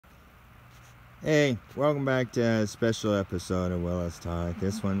Hey, welcome back to a special episode of Willis Talk.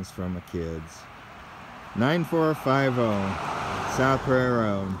 This one's from a kids. 9450 South Prairie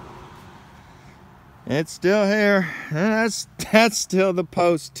Road. It's still here. And that's still the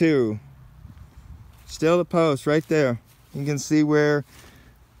post too. Still the post right there. You can see where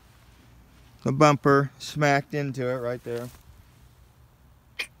the bumper smacked into it right there.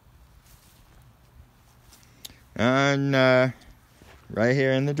 And right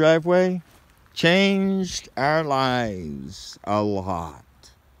here in the driveway. Changed our lives a lot.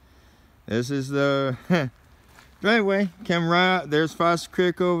 This is the driveway. Came right, there's Foster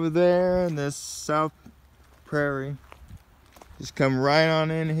Creek over there, and this South Prairie. Just come right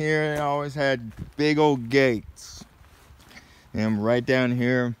on in here. It always had big old gates. And right down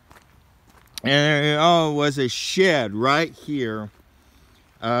here. And it was a shed right here.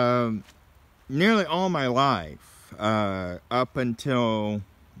 Nearly all my life. Up until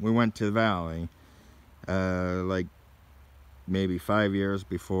we went to the valley, like maybe 5 years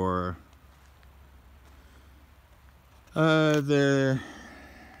before the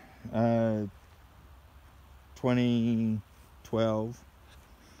 2012.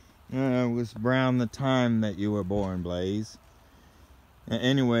 It was around the time that you were born, Blaze.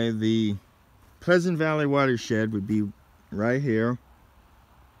 Anyway, the Pleasant Valley watershed would be right here,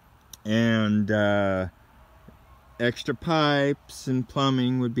 and extra pipes and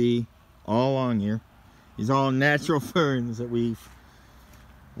plumbing would be all along here. These all natural ferns that we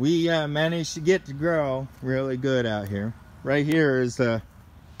managed to get to grow really good out here. Right here is the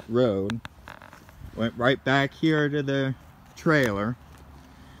road. Went right back here to the trailer.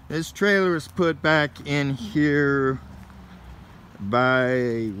 This trailer was put back in here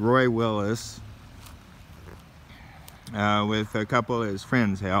by Roy Willis with a couple of his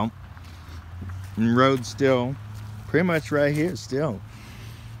friends' help. And road still pretty much right here still.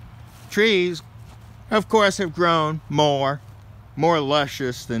 Trees, of course, have grown more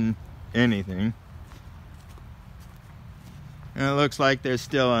luscious than anything. And it looks like there's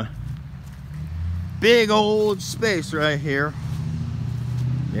still a big old space right here.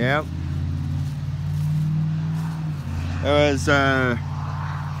 Yep. It was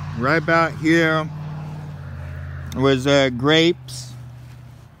right about here was grapes.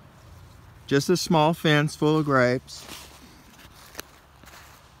 Just a small fence full of grapes.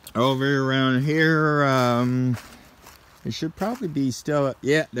 Over around here, it should probably be still,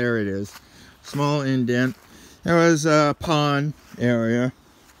 yeah, there it is. Small indent. There was a pond area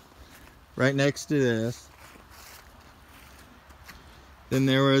right next to this. Then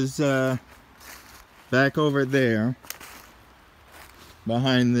there was, back over there,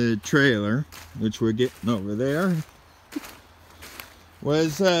 behind the trailer, which we're getting over there,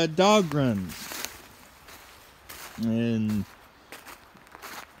 was dog runs. And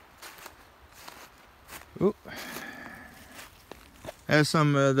there's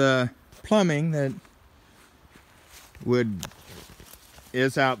some of the plumbing that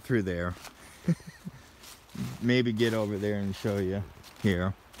is out through there. Maybe get over there and show you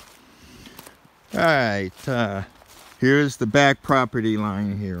here. Alright, here's the back property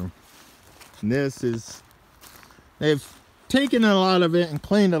line here. And this is, they've taken a lot of it and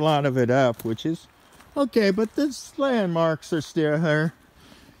cleaned a lot of it up, which is okay, but these landmarks are still here.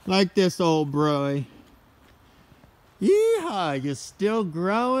 Like this old broy. Yeehaw, you're still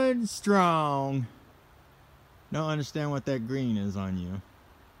growing strong. Don't understand what that green is on you.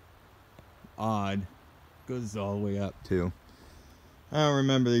 Odd. Goes all the way up too. I don't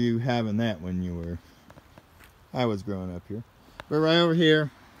remember you having that when I was growing up here. But right over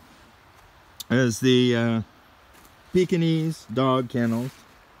here is the Pekingese dog kennels.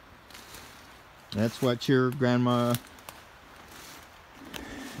 That's what your grandma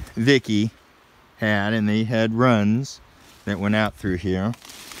Vicky had, and they had runs that went out through here.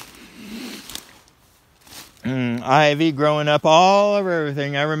 Ivy growing up all over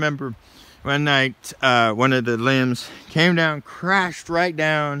everything. I remember one night one of the limbs came down, crashed right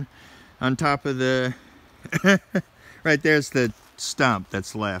down on top of the right there's the stump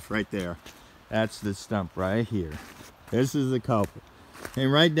that's left right there. That's the stump right here. This is the culprit.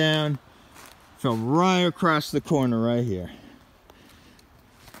 And right down, fell right across the corner right here.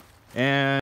 And